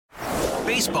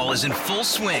Baseball is in full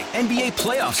swing. NBA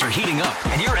playoffs are heating up,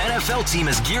 and your NFL team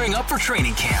is gearing up for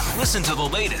training camp. Listen to the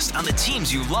latest on the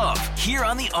teams you love here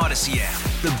on the Odyssey app.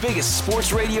 The biggest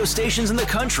sports radio stations in the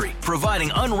country,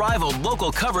 providing unrivaled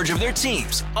local coverage of their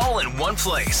teams, all in one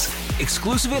place.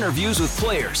 Exclusive interviews with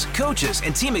players, coaches,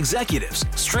 and team executives,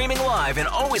 streaming live and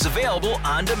always available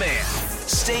on demand.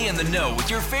 Stay in the know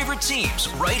with your favorite teams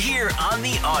right here on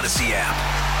the Odyssey app.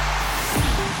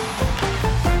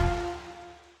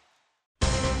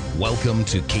 Welcome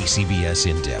to KCBS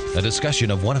In Depth, a discussion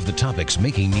of one of the topics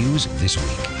making news this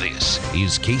week. This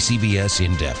is KCBS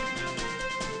In Depth.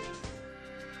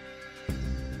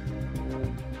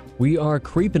 We are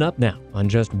creeping up now on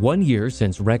just 1 year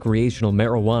since recreational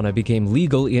marijuana became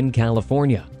legal in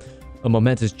California. A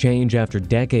momentous change after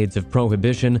decades of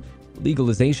prohibition,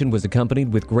 legalization was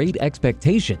accompanied with great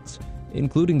expectations,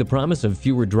 including the promise of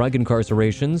fewer drug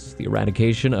incarcerations, the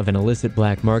eradication of an illicit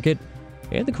black market,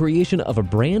 and the creation of a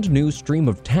brand new stream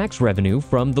of tax revenue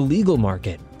from the legal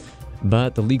market.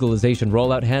 But the legalization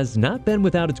rollout has not been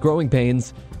without its growing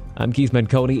pains. I'm Keith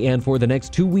Menconi, and for the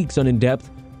next 2 weeks on In Depth,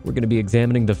 we're going to be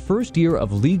examining the first year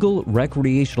of legal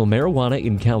recreational marijuana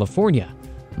in California,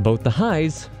 both the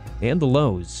highs and the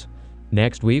lows.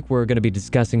 Next week, we're going to be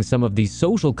discussing some of the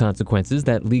social consequences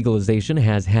that legalization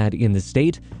has had in the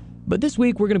state. But this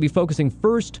week, we're going to be focusing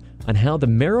first on how the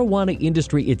marijuana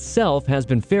industry itself has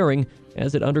been faring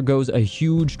as it undergoes a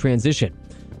huge transition.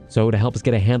 So to help us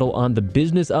get a handle on the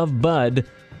business of bud,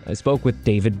 I spoke with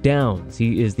David Downs.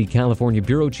 He is the California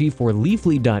Bureau Chief for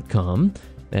Leafly.com.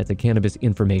 That's a cannabis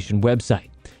information website.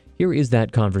 Here is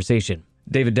that conversation.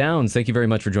 David Downs, thank you very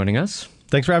much for joining us.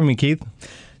 Thanks for having me, Keith.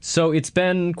 So it's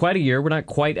been quite a year. We're not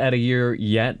quite at a year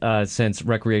yet since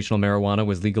recreational marijuana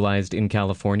was legalized in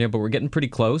California, but we're getting pretty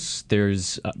close.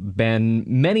 There's been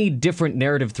many different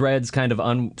narrative threads kind of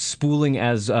unspooling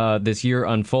as this year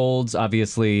unfolds.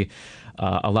 Obviously,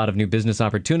 a lot of new business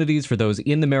opportunities for those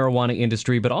in the marijuana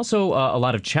industry, but also a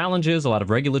lot of challenges, a lot of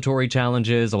regulatory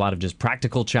challenges, a lot of just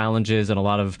practical challenges, and a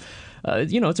lot of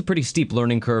it's a pretty steep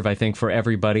learning curve, I think, for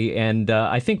everybody. And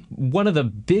I think one of the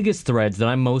biggest threads that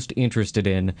I'm most interested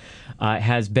in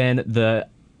has been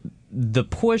the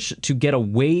push to get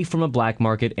away from a black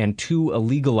market and to a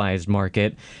legalized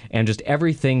market, and just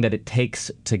everything that it takes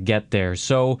to get there.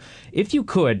 So if you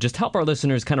could just help our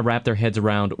listeners kind of wrap their heads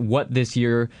around what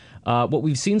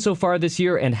we've seen so far this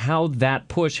year and how that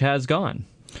push has gone.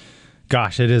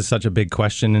 Gosh, it is such a big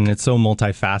question, and it's so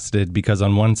multifaceted because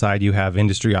on one side you have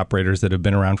industry operators that have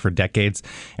been around for decades,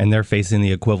 and they're facing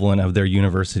the equivalent of their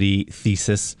university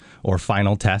thesis or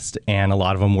final test, and a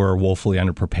lot of them were woefully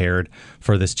underprepared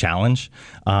for this challenge.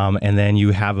 And then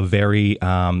you have a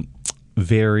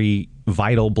very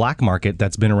vital black market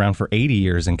that's been around for 80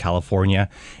 years in California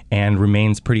and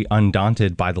remains pretty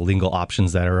undaunted by the legal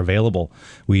options that are available.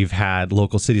 We've had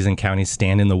local cities and counties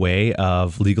stand in the way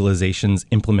of legalization's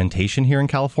implementation here in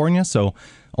California. So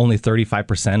only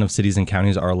 35% of cities and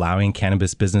counties are allowing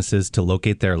cannabis businesses to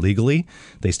locate there legally.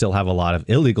 They still have a lot of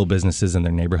illegal businesses in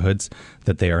their neighborhoods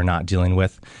that they are not dealing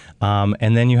with.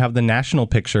 And then you have the national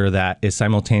picture that is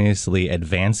simultaneously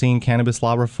advancing cannabis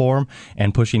law reform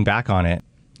and pushing back on it.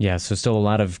 Yeah, so still a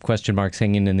lot of question marks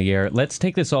hanging in the air. Let's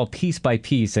take this all piece by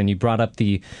piece, and you brought up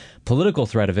the political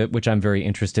thread of it, which I'm very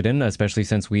interested in, especially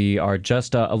since we are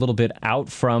just a little bit out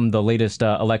from the latest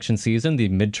election season, the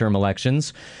midterm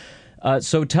elections.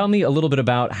 So tell me a little bit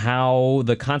about how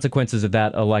the consequences of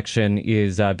that election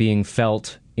is being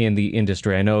felt in the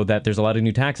industry. I know that there's a lot of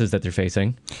new taxes that they're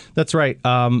facing. That's right.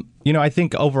 I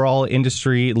think overall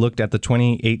industry looked at the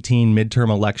 2018 midterm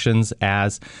elections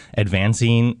as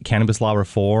advancing cannabis law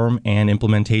reform and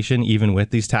implementation, even with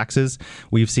these taxes.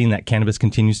 We've seen that cannabis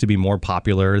continues to be more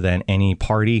popular than any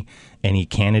party, any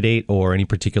candidate, or any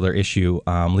particular issue.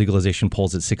 Legalization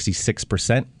polls at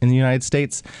 66% in the United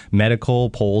States. Medical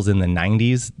polls in the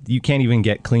 90s. You can't even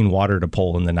get clean water to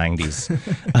poll in the 90s.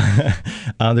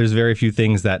 There's very few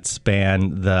things that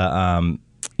span the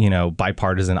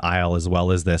bipartisan aisle as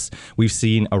well as this. We've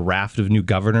seen a raft of new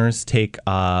governors take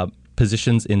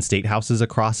positions in state houses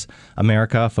across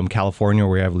America, from California,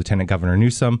 where we have Lieutenant Governor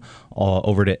Newsom,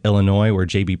 over to Illinois, where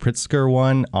J.B. Pritzker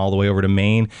won, all the way over to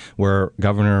Maine, where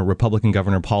Republican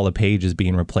Governor Paul LePage is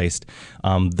being replaced.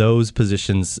 Those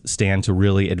positions stand to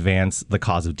really advance the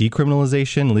cause of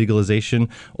decriminalization, legalization,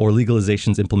 or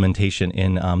legalization's implementation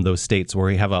in those states, where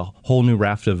we have a whole new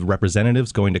raft of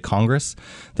representatives going to Congress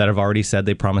that have already said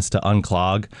they promise to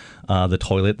unclog the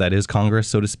toilet that is Congress,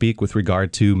 so to speak, with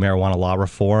regard to marijuana law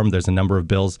reform. There's a number of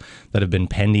bills that have been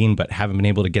pending but haven't been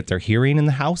able to get their hearing in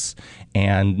the House.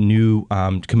 And new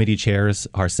committee chairs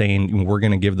are saying we're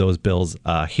going to give those bills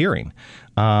a hearing.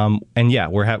 And yeah,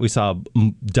 we saw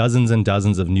dozens and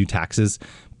dozens of new taxes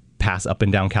pass up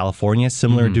and down California,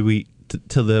 similar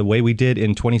to the way we did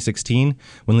in 2016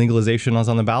 when legalization was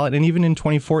on the ballot. And even in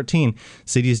 2014,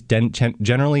 cities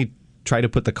generally try to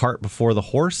put the cart before the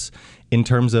horse in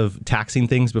terms of taxing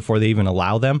things before they even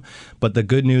allow them. But the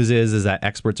good news is that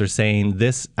experts are saying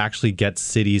this actually gets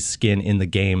cities' skin in the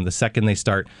game. The second they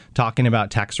start talking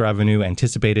about tax revenue,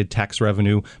 anticipated tax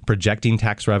revenue, projecting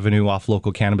tax revenue off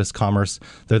local cannabis commerce,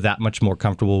 they're that much more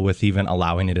comfortable with even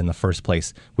allowing it in the first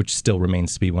place, which still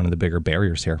remains to be one of the bigger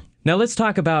barriers here. Now let's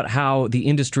talk about how the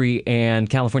industry and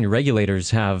California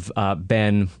regulators have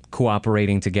been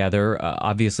cooperating together.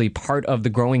 Obviously, part of the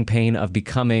growing pain of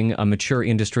becoming a mature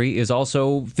industry is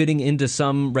also fitting into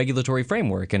some regulatory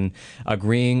framework and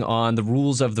agreeing on the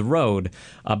rules of the road.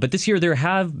 But this year there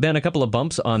have been a couple of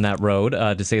bumps on that road,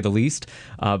 to say the least.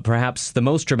 Perhaps the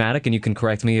most dramatic, and you can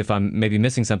correct me if I'm maybe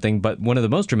missing something, but one of the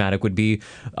most dramatic would be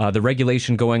the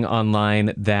regulation going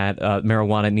online that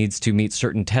marijuana needs to meet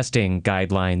certain testing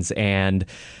guidelines. And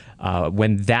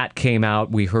when that came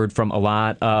out, we heard from a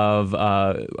lot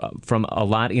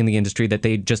in the industry that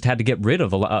they just had to get rid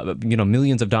of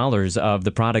millions of dollars of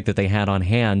the product that they had on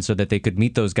hand so that they could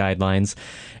meet those guidelines.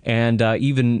 And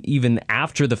even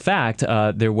after the fact,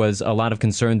 there was a lot of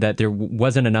concern that there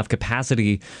wasn't enough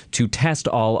capacity to test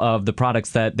all of the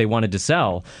products that they wanted to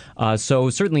sell. So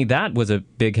certainly that was a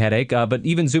big headache. But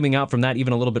even zooming out from that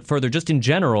even a little bit further, just in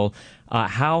general,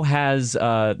 how has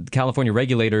California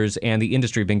regulators and the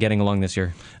industry been getting along this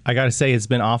year? I got to say, it's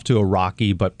been off to a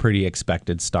rocky but pretty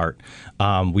expected start.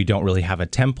 We don't really have a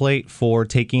template for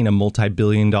taking a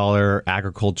multi-billion-dollar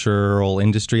agricultural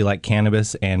industry like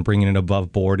cannabis and bringing it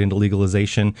above board into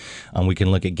legalization. We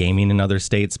can look at gaming in other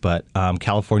states, but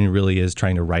California really is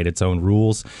trying to write its own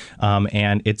rules.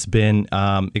 And it's been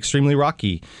extremely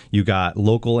rocky. You got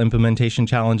local implementation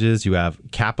challenges. You have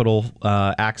capital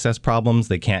access problems.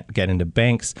 They can't get into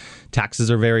banks. Taxes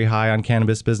are very high on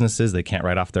cannabis businesses. They can't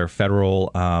write off their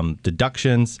federal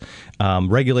deductions.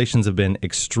 Regulations have been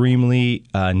extremely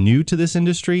new to this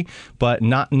industry, but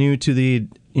not new to the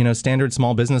standard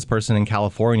small business person in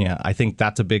California. I think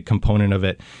that's a big component of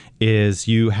it. Is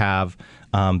you have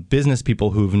business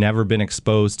people who've never been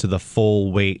exposed to the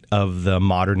full weight of the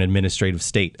modern administrative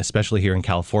state, especially here in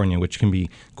California, which can be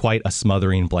quite a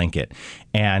smothering blanket.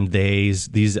 And these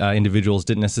individuals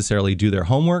didn't necessarily do their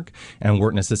homework and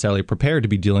weren't necessarily prepared to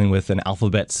be dealing with an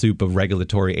alphabet soup of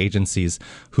regulatory agencies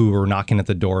who were knocking at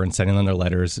the door and sending them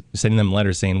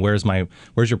letters saying,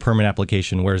 where's your permit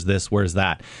application? Where's this? Where's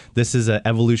that? This is an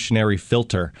evolutionary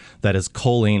filter that is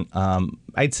culling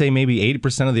I'd say maybe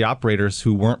 80% of the operators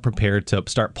who weren't prepared to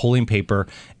start pulling paper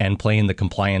and playing the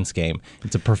compliance game.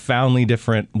 It's a profoundly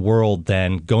different world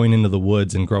than going into the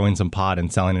woods and growing some pot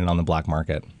and selling it on the black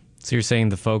market. So you're saying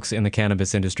the folks in the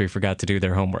cannabis industry forgot to do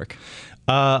their homework?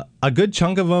 A good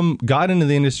chunk of them got into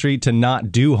the industry to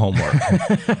not do homework.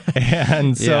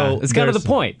 And so it's kind of the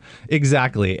point.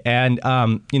 Exactly. And,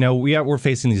 we're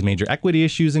facing these major equity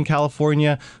issues in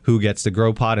California, who gets to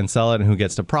grow pot and sell it and who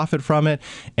gets to profit from it.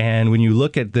 And when you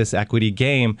look at this equity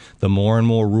game, the more and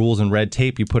more rules and red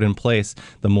tape you put in place,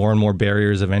 the more and more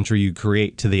barriers of entry you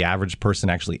create to the average person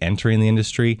actually entering the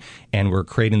industry. And we're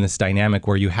creating this dynamic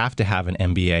where you have to have an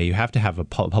MBA, you have to have a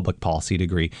public policy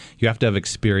degree, you have to have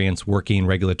experience working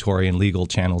regulatory and legal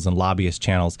channels and lobbyist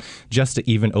channels just to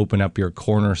even open up your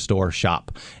corner store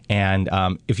shop. And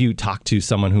if you talk to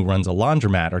someone who runs a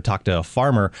laundromat or talk to a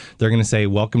farmer, they're going to say,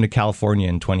 welcome to California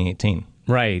in 2018.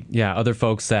 Right. Yeah. Other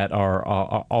folks that are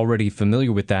already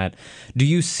familiar with that. Do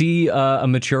you see a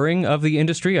maturing of the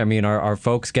industry? I mean, are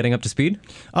folks getting up to speed?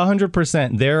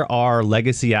 100%. There are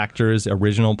legacy actors,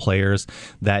 original players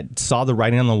that saw the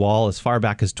writing on the wall as far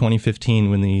back as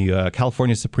 2015 when the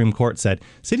California Supreme Court said,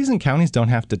 cities and counties don't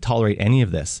have to tolerate any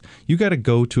of this. You got to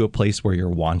go to a place where you're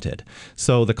wanted.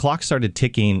 So the clock started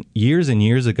ticking years and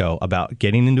years ago about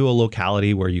getting into a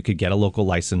locality where you could get a local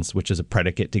license, which is a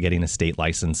predicate to getting a state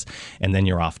license. And then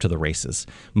you're off to the races.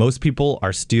 Most people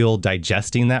are still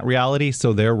digesting that reality,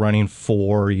 so they're running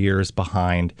 4 years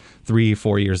behind,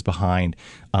 3-4 years behind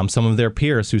some of their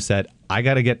peers who said, I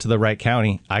got to get to the right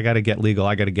county, I got to get legal,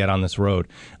 I got to get on this road.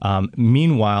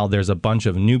 Meanwhile, there's a bunch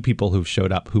of new people who've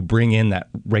showed up who bring in that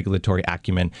regulatory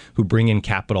acumen, who bring in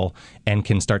capital and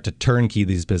can start to turnkey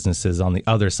these businesses on the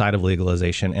other side of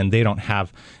legalization, and they don't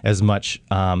have as much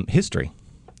history.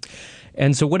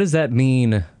 And so what does that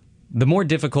mean The more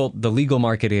difficult the legal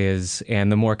market is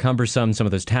and the more cumbersome some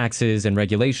of those taxes and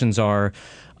regulations are,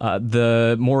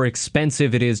 the more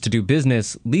expensive it is to do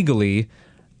business legally.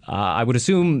 I would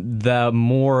assume the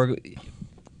more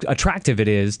attractive it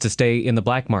is to stay in the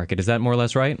black market. Is that more or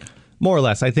less right? More or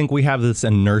less. I think we have this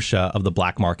inertia of the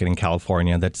black market in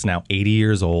California that's now 80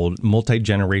 years old,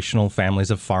 multi-generational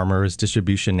families of farmers,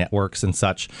 distribution networks and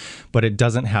such, but it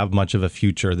doesn't have much of a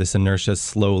future. This inertia is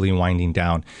slowly winding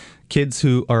down.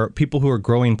 People who are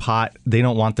growing pot, they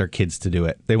don't want their kids to do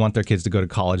it. They want their kids to go to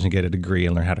college and get a degree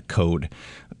and learn how to code.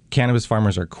 Cannabis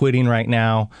farmers are quitting right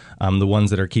now. The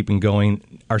ones that are keeping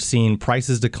going are seeing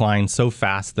prices decline so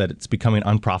fast that it's becoming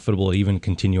unprofitable to even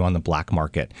continue on the black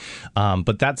market.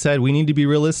 But that said, we need to be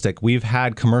realistic. We've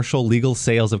had commercial legal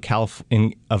sales of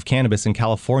cannabis in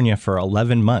California for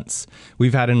 11 months.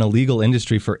 We've had an illegal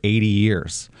industry for 80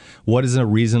 years. What is a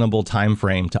reasonable time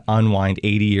frame to unwind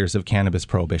 80 years of cannabis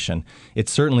prohibition? It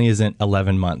certainly isn't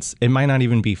 11 months. It might not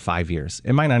even be 5 years.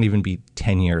 It might not even be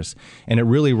 10 years. And it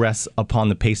really rests upon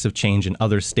the pace of change in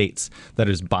other states that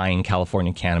is buying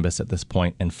California cannabis at this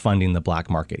point and funding the black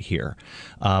market here.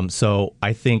 So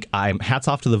I think hats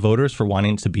off to the voters for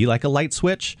wanting to be like a light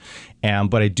switch.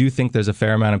 But I do think there's a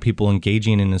fair amount of people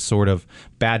engaging in this sort of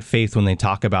bad faith when they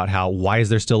talk about why is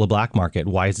there still a black market?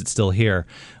 Why is it still here?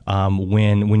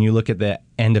 When you look at the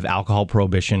end of alcohol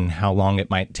prohibition, how long it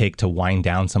might take to wind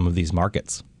down some of these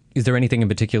markets. Is there anything in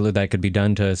particular that could be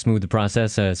done to smooth the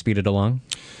process, speed it along?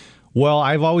 Well,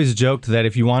 I've always joked that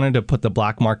if you wanted to put the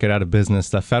black market out of business,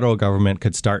 the federal government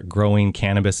could start growing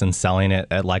cannabis and selling it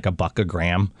at like $1 a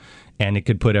gram, and it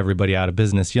could put everybody out of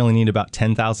business. You only need about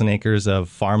 10,000 acres of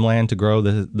farmland to grow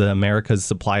the America's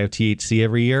supply of THC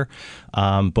every year,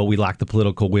 but we lack the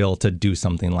political will to do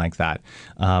something like that.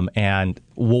 And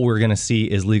what we're going to see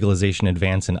is legalization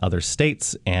advance in other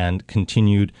states and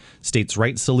continued states'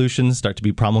 rights solutions start to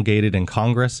be promulgated in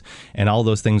Congress. And all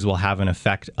those things will have an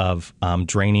effect of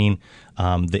draining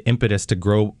the impetus to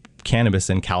grow cannabis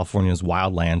in California's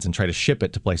wildlands and try to ship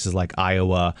it to places like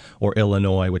Iowa or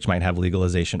Illinois, which might have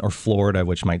legalization, or Florida,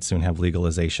 which might soon have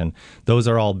legalization. Those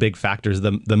are all big factors.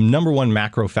 The number one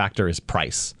macro factor is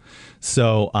price.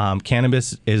 So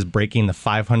cannabis is breaking the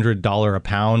 $500 a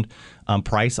pound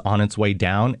price on its way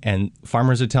down. And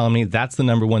farmers are telling me that's the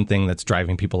number one thing that's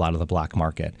driving people out of the black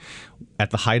market. At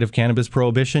the height of cannabis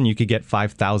prohibition, you could get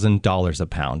 $5,000 a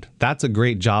pound. That's a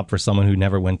great job for someone who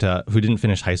didn't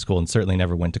finish high school and certainly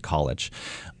never went to college.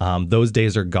 Those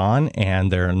days are gone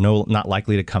and they're not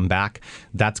likely to come back.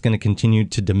 That's going to continue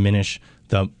to diminish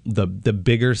the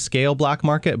bigger scale black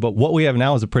market. But what we have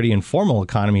now is a pretty informal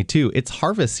economy too. It's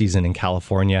harvest season in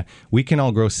California. We can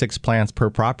all grow 6 plants per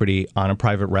property on a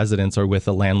private residence or with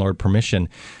a landlord permission.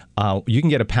 You can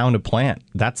get a pound a plant.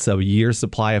 That's a year's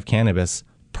supply of cannabis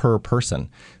per person.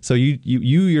 So you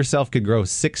yourself could grow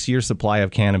 6 years supply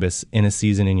of cannabis in a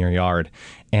season in your yard.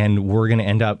 And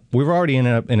we've already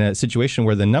ended up in a situation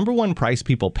where the number one price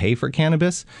people pay for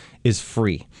cannabis is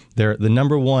free. The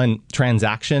number one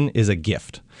transaction is a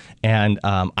gift. And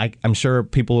I'm sure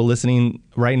people listening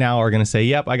right now are going to say,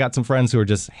 yep, I got some friends who are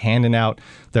just handing out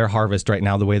their harvest right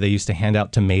now the way they used to hand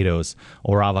out tomatoes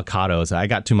or avocados. I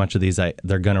got too much of these.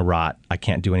 They're going to rot. I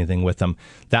can't do anything with them.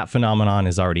 That phenomenon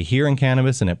is already here in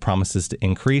cannabis, and it promises to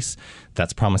increase.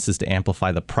 That promises to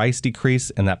amplify the price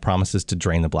decrease, and that promises to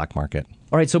drain the black market.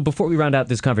 All right, so before we round out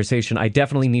this conversation, I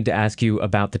definitely need to ask you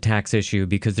about the tax issue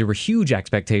because there were huge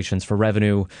expectations for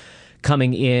revenue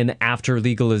coming in after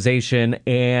legalization,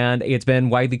 and it's been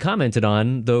widely commented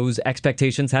on. Those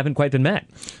expectations haven't quite been met.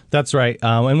 That's right.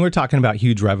 And we're talking about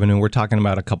huge revenue. We're talking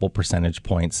about a couple percentage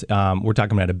points. We're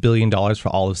talking about $1 billion for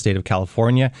all of the state of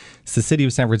California. The city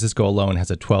of San Francisco alone has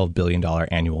a $12 billion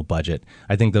annual budget.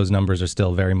 I think those numbers are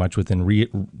still very much within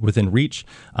reach.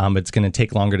 It's going to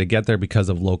take longer to get there because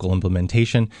of local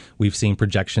implementation. We've seen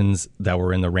projections that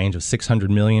were in the range of $600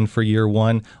 million for year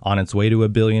one, on its way to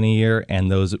 $1 billion a year, and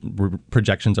those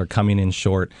projections are coming in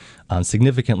short,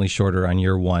 significantly shorter on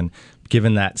year one,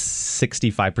 given that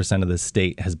 65% of the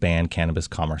state has banned cannabis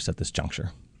commerce at this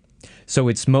juncture. So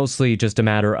it's mostly just a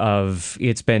matter of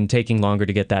it's been taking longer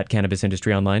to get that cannabis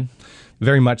industry online?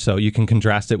 Very much so. You can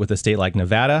contrast it with a state like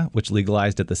Nevada, which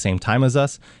legalized at the same time as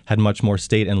us, had much more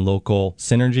state and local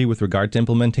synergy with regard to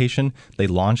implementation. They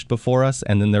launched before us,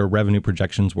 and then their revenue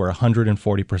projections were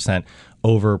 140%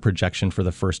 over projection for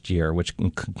the first year, which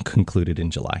concluded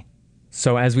in July.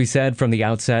 So as we said from the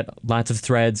outset, lots of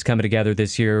threads coming together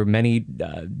this year, many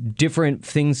different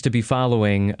things to be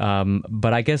following.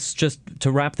 But I guess just to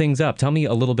wrap things up, tell me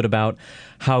a little bit about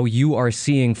how you are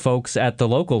seeing folks at the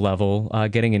local level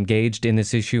getting engaged in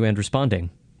this issue and responding.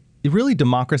 really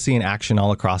democracy in action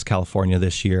all across California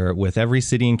this year, with every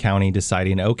city and county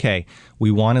deciding, okay,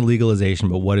 we want a legalization,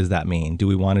 but what does that mean? Do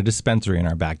we want a dispensary in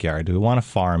our backyard? Do we want a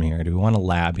farm here? Do we want a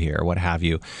lab here? What have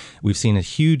you? We've seen a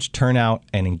huge turnout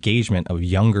and engagement of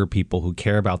younger people who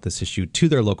care about this issue to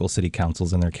their local city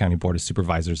councils and their county board of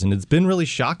supervisors. And it's been really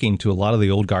shocking to a lot of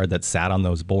the old guard that sat on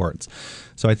those boards.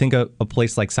 So I think a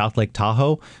place like South Lake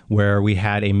Tahoe, where we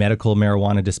had a medical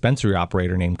marijuana dispensary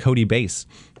operator named Cody Bass,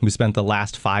 who spent the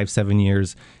last 5-7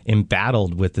 years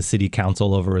embattled with the city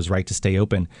council over his right to stay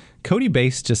open. Cody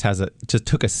Bass just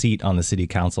took a seat on the city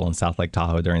council in South Lake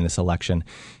Tahoe during this election.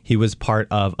 He was part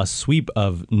of a sweep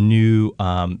of new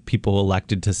people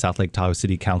elected to South Lake Tahoe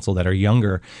City Council that are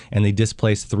younger, and they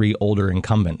displaced 3 older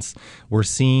incumbents. We're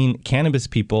seeing cannabis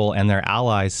people and their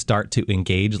allies start to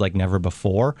engage like never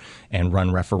before and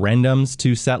run referendums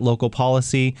to set local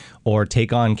policy or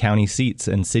take on county seats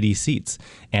and city seats.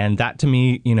 And that, to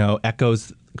me,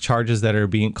 echoes charges that are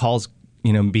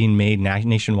being made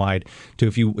nationwide to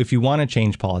if you want to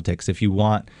change politics, if you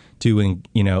want to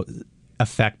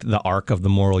affect the arc of the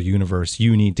moral universe,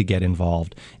 you need to get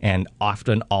involved. And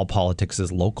often all politics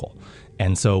is local.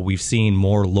 And so we've seen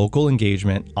more local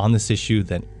engagement on this issue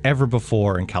than ever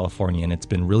before in California. And it's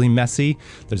been really messy.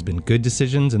 There's been good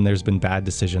decisions and there's been bad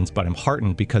decisions. But I'm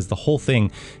heartened because the whole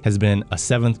thing has been a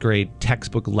 7th grade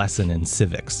textbook lesson in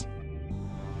civics.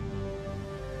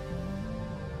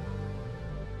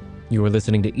 You are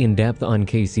listening to In Depth on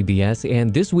KCBS,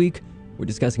 and this week we're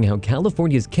discussing how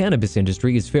California's cannabis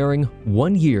industry is faring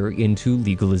 1 year into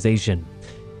legalization.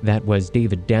 That was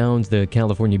David Downs, the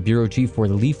California bureau chief for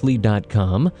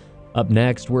Leafly.com. Up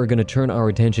next, we're going to turn our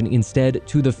attention instead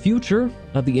to the future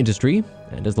of the industry.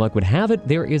 And as luck would have it,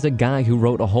 there is a guy who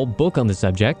wrote a whole book on the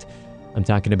subject. I'm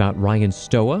talking about Ryan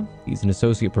Stoa. He's an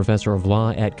associate professor of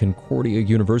law at Concordia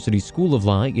University School of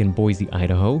Law in Boise,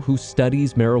 Idaho, who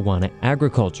studies marijuana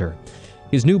agriculture.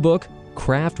 His new book,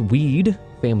 Craft Weed,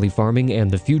 Family Farming and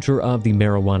the Future of the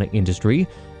Marijuana Industry,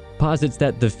 posits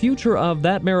that the future of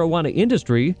that marijuana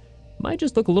industry might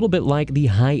just look a little bit like the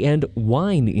high-end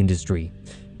wine industry.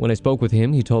 When I spoke with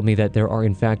him, he told me that there are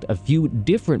in fact a few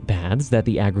different paths that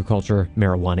the agriculture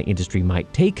marijuana industry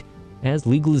might take as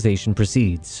legalization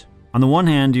proceeds. On the one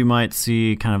hand, you might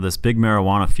see kind of this big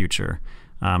marijuana future.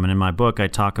 And in my book, I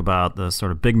talk about the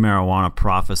sort of big marijuana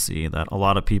prophecy that a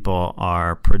lot of people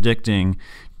are predicting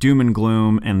doom and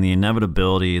gloom and the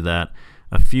inevitability that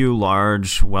a few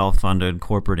large, well-funded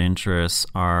corporate interests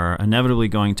are inevitably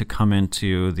going to come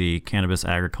into the cannabis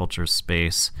agriculture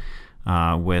space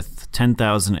with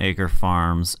 10,000-acre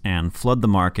farms and flood the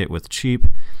market with cheap,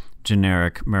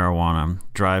 generic marijuana,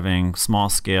 driving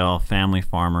small-scale family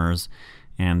farmers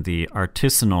and the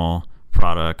artisanal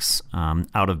products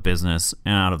out of business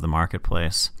and out of the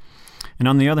marketplace. And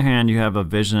on the other hand, you have a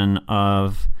vision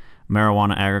of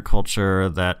marijuana agriculture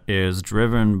that is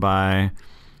driven by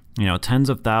tens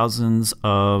of thousands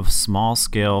of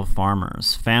small-scale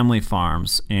farmers, family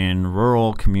farms in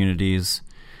rural communities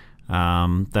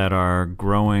that are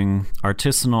growing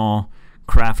artisanal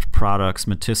craft products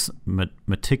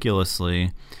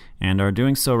meticulously and are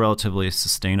doing so relatively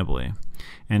sustainably.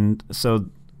 And so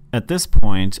at this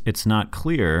point, it's not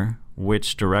clear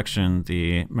which direction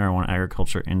the marijuana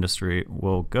agriculture industry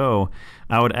will go.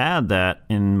 I would add that,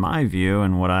 in my view,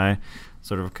 and what I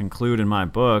sort of conclude in my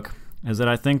book, is that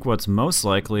I think what's most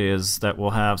likely is that we'll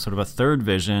have sort of a third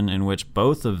vision in which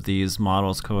both of these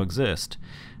models coexist.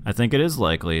 I think it is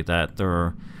likely that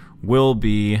there will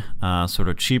be sort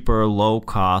of cheaper,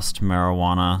 low-cost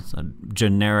marijuana, a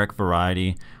generic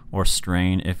variety or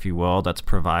strain, if you will, that's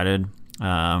provided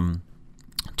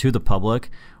to the public,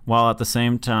 while at the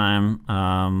same time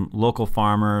local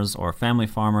farmers or family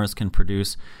farmers can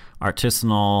produce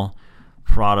artisanal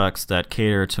products that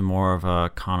cater to more of a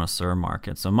connoisseur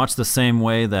market. So much the same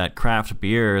way that craft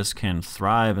beers can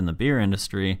thrive in the beer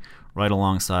industry right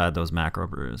alongside those macro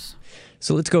brews.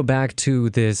 So let's go back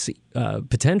to this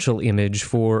potential image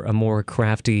for a more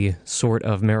crafty sort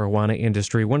of marijuana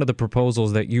industry. One of the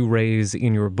proposals that you raise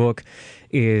in your book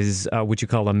is what you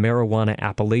call a marijuana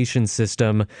appellation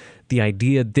system. The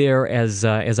idea there, as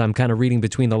I'm kind of reading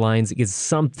between the lines, is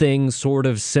something sort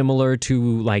of similar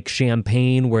to like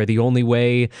champagne, where the only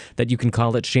way that you can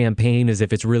call it champagne is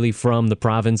if it's really from the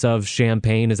province of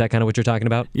Champagne. Is that kind of what you're talking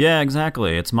about? Yeah,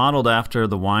 exactly. It's modeled after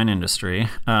the wine industry,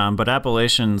 but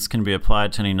appellations can be applied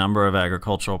to any number of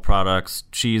agricultural products,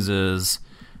 cheeses,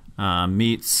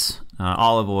 meats,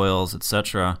 olive oils,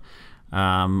 etc.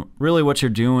 Really what you're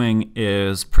doing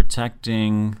is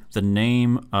protecting the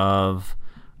name of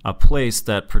a place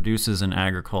that produces an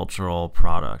agricultural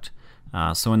product.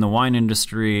 So in the wine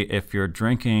industry, if you're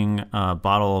drinking a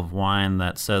bottle of wine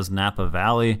that says Napa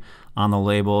Valley on the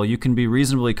label, you can be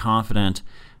reasonably confident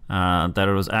that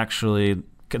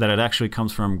it actually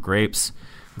comes from grapes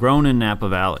grown in Napa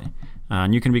Valley.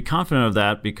 And you can be confident of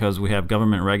that because we have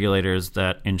government regulators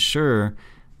that ensure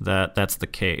that that's the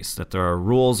case, that there are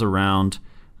rules around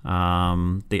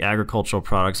the agricultural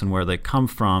products and where they come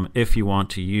from if you want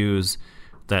to use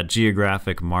that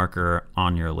geographic marker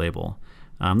on your label.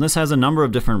 This has a number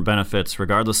of different benefits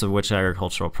regardless of which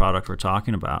agricultural product we're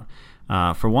talking about.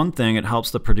 For one thing, it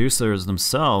helps the producers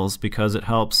themselves because it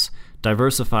helps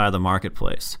diversify the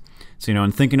marketplace. So,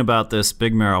 in thinking about this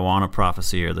big marijuana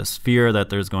prophecy or this fear that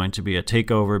there's going to be a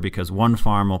takeover because one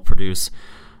farm will produce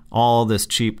all this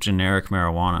cheap generic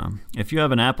marijuana, if you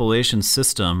have an appellation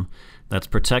system that's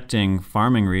protecting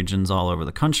farming regions all over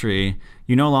the country,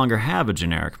 you no longer have a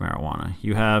generic marijuana.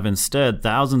 You have instead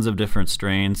thousands of different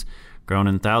strains grown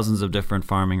in thousands of different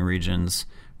farming regions,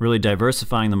 really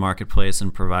diversifying the marketplace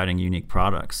and providing unique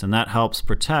products. And that helps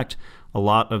protect a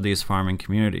lot of these farming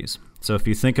communities. So if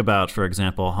you think about, for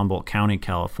example, Humboldt County,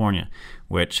 California,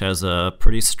 which has a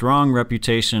pretty strong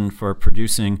reputation for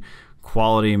producing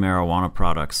quality marijuana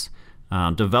products,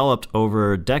 developed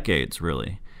over decades,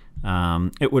 really.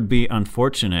 It would be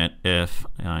unfortunate if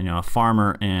a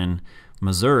farmer in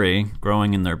Missouri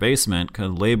growing in their basement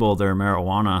could label their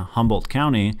marijuana Humboldt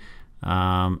County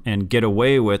and get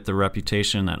away with the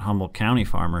reputation that Humboldt County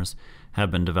farmers have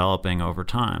been developing over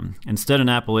time. Instead, an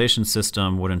appellation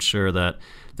system would ensure that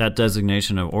that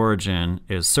designation of origin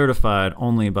is certified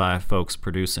only by folks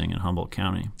producing in Humboldt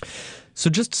County. So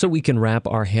just so we can wrap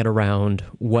our head around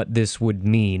what this would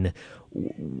mean,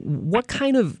 what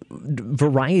kind of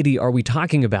variety are we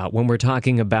talking about when we're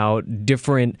talking about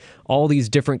all these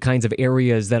different kinds of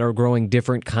areas that are growing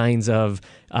different kinds of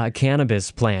cannabis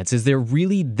plants? Is there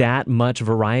really that much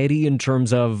variety in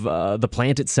terms of the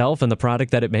plant itself and the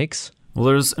product that it makes? Well,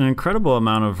 there's an incredible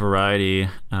amount of variety in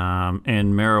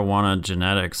marijuana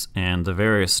genetics and the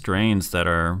various strains that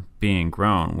are being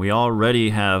grown. We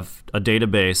already have a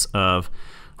database of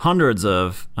hundreds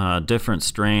of different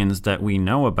strains that we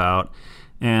know about.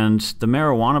 And the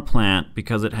marijuana plant,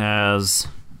 because it has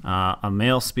a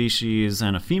male species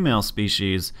and a female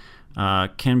species,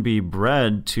 can be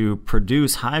bred to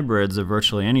produce hybrids of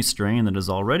virtually any strain that is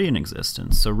already in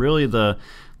existence. So really the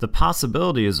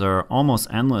possibilities are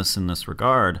almost endless in this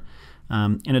regard.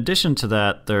 In addition to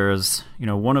that, there's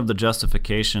one of the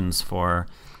justifications for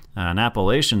an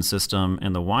appellation system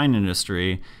in the wine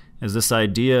industry is this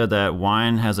idea that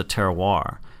wine has a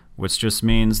terroir, which just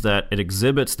means that it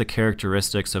exhibits the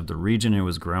characteristics of the region it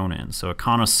was grown in. So a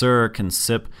connoisseur can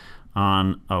sip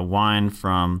on a wine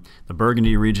from the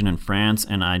Burgundy region in France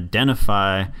and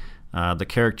identify the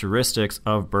characteristics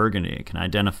of Burgundy. It can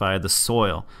identify the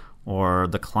soil or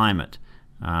the climate,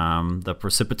 the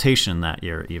precipitation that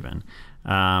year even.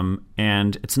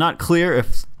 And it's not clear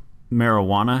if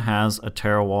marijuana has a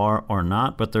terroir or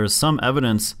not, but there's some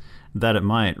evidence that it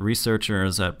might.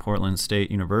 Researchers at Portland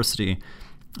State University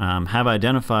have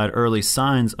identified early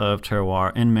signs of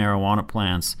terroir in marijuana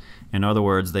plants. In other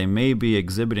words, they may be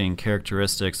exhibiting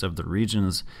characteristics of the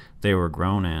regions they were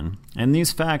grown in. And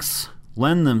these facts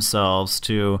lend themselves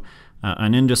to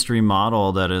an industry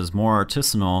model that is more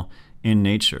artisanal in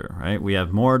nature, right? We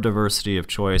have more diversity of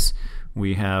choice.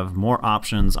 We have more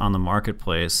options on the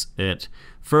marketplace. It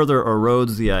further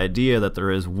erodes the idea that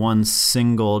there is one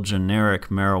single generic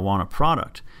marijuana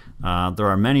product. There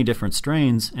are many different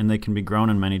strains, and they can be grown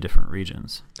in many different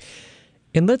regions.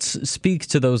 And let's speak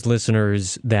to those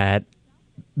listeners that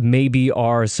maybe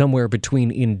are somewhere between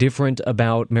indifferent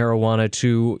about marijuana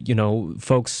to,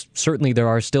 folks, certainly there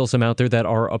are still some out there that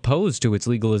are opposed to its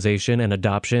legalization and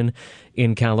adoption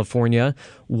in California.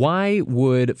 Why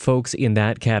would folks in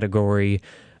that category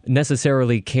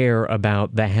necessarily care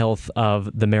about the health of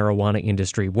the marijuana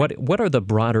industry? What are the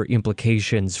broader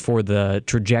implications for the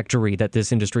trajectory that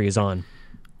this industry is on?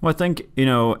 Well, I think,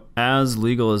 as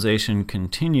legalization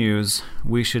continues,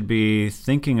 we should be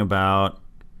thinking about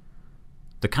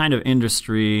the kind of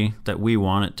industry that we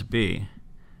want it to be.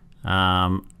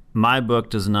 My book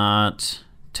does not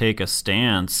take a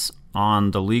stance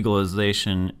on the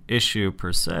legalization issue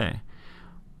per se.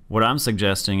 What I'm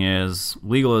suggesting is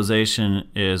legalization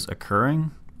is occurring.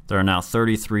 There are now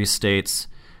 33 states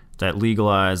that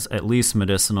legalize at least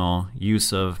medicinal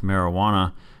use of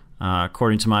marijuana.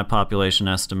 According to my population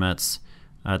estimates,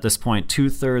 at this point,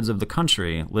 2/3 of the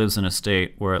country lives in a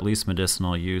state where at least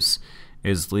medicinal use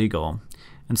is legal.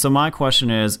 And so my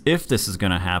question is, if this is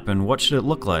going to happen, what should it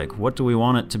look like? What do we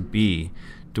want it to be?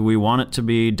 Do we want it to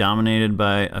be dominated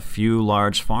by a few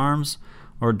large farms,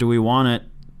 or do we want it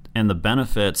and the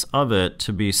benefits of it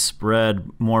to be spread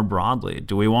more broadly?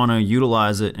 Do we want to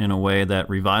utilize it in a way that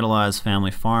revitalizes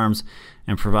family farms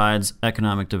and provides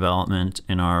economic development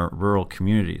in our rural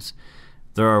communities?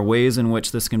 There are ways in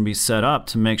which this can be set up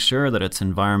to make sure that it's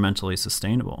environmentally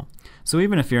sustainable. So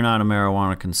even if you're not a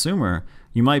marijuana consumer,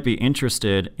 you might be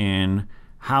interested in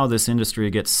how this industry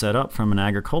gets set up from an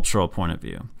agricultural point of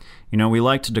view. You know, we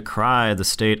like to decry the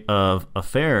state of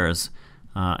affairs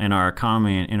in our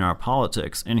economy and in our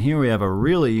politics. And here we have a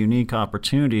really unique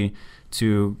opportunity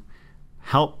to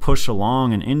help push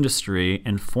along an industry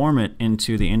and form it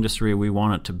into the industry we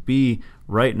want it to be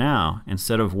right now,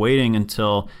 instead of waiting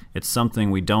until it's something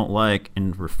we don't like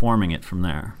and reforming it from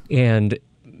there. And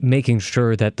making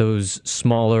sure that those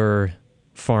smaller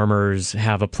farmers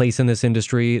have a place in this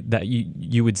industry, that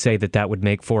you would say that would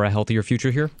make for a healthier future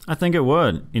here? I think it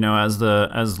would. You know,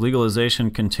 as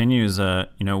legalization continues,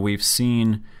 we've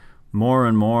seen more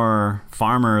and more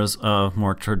farmers of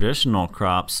more traditional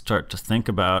crops start to think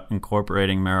about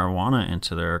incorporating marijuana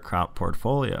into their crop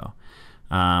portfolio.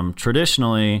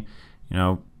 Traditionally,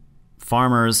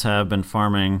 farmers have been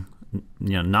farming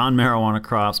non-marijuana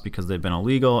crops because they've been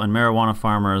illegal, and marijuana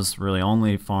farmers really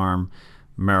only farm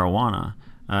marijuana.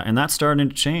 And that's starting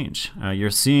to change. You're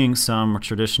seeing some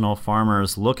traditional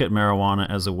farmers look at marijuana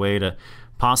as a way to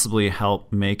possibly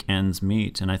help make ends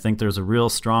meet. And I think there's a real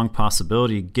strong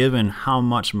possibility, given how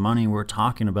much money we're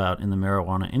talking about in the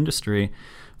marijuana industry,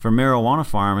 for marijuana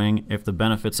farming, if the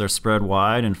benefits are spread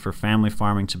wide, and for family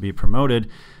farming to be promoted,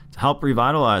 to help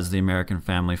revitalize the American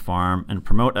family farm and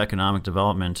promote economic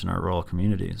development in our rural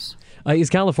communities. Is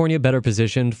California better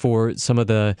positioned for some of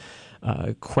the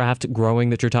craft growing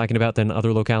that you're talking about than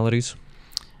other localities?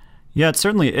 Yeah, it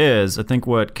certainly is. I think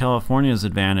what California's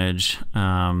advantage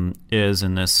is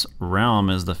in this realm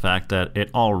is the fact that it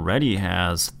already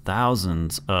has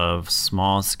thousands of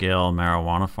small-scale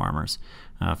marijuana farmers.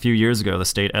 A few years ago, the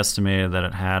state estimated that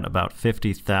it had about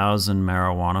 50,000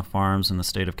 marijuana farms in the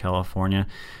state of California.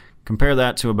 Compare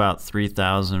that to about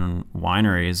 3,000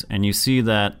 wineries, and you see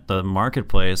that the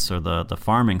marketplace, or the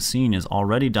farming scene, is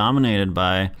already dominated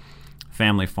by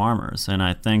family farmers. And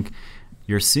I think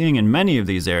you're seeing in many of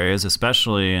these areas,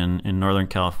 especially in Northern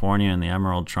California and the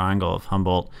Emerald Triangle of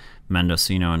Humboldt,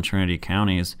 Mendocino, and Trinity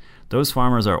counties, those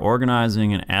farmers are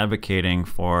organizing and advocating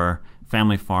for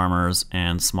family farmers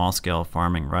and small-scale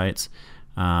farming rights.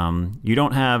 You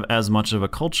don't have as much of a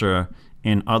culture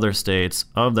in other states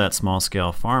of that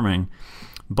small-scale farming,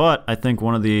 but I think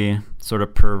one of the sort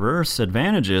of perverse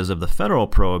advantages of the federal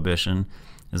prohibition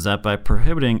is that by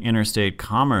prohibiting interstate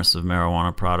commerce of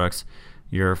marijuana products,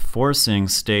 you're forcing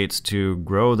states to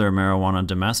grow their marijuana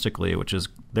domestically, which is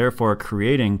therefore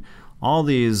creating all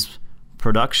these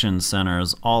production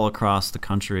centers all across the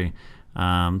country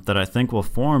that I think will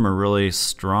form a really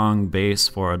strong base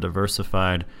for a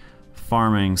diversified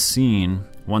farming scene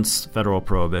once federal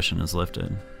prohibition is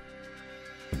lifted.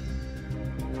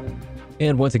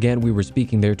 And once again, we were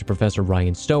speaking there to Professor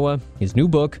Ryan Stoa. His new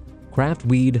book, Craft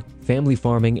Weed, Family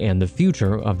Farming, and the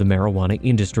Future of the Marijuana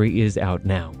Industry, is out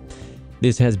now.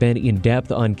 This has been In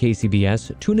Depth on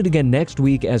KCBS. Tune in again next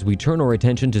week as we turn our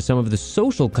attention to some of the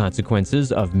social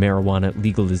consequences of marijuana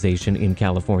legalization in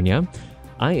California.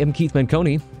 I am Keith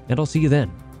Menconi, and I'll see you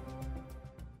then.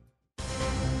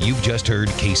 You've just heard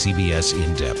KCBS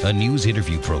In Depth, a news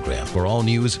interview program for All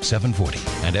News 740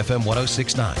 and FM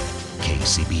 106.9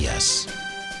 KCBS.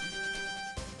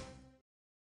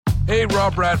 Hey,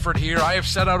 Rob Bradford here. I have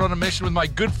set out on a mission with my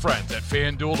good friends at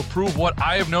FanDuel to prove what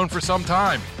I have known for some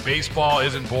time. Baseball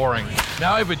isn't boring.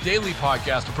 Now I have a daily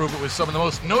podcast to prove it with some of the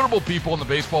most notable people in the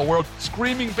baseball world,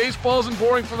 screaming baseball isn't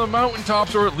boring from the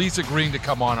mountaintops, or at least agreeing to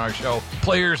come on our show.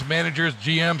 Players, managers,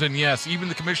 GMs, and yes, even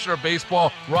the commissioner of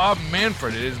baseball, Rob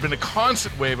Manfred. It has been a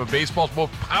constant wave of baseball's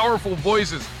most powerful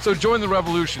voices. So join the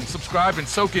revolution. Subscribe and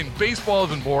soak in Baseball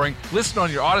Isn't Boring. Listen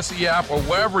on your Odyssey app or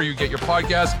wherever you get your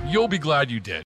podcasts. You'll be glad you did.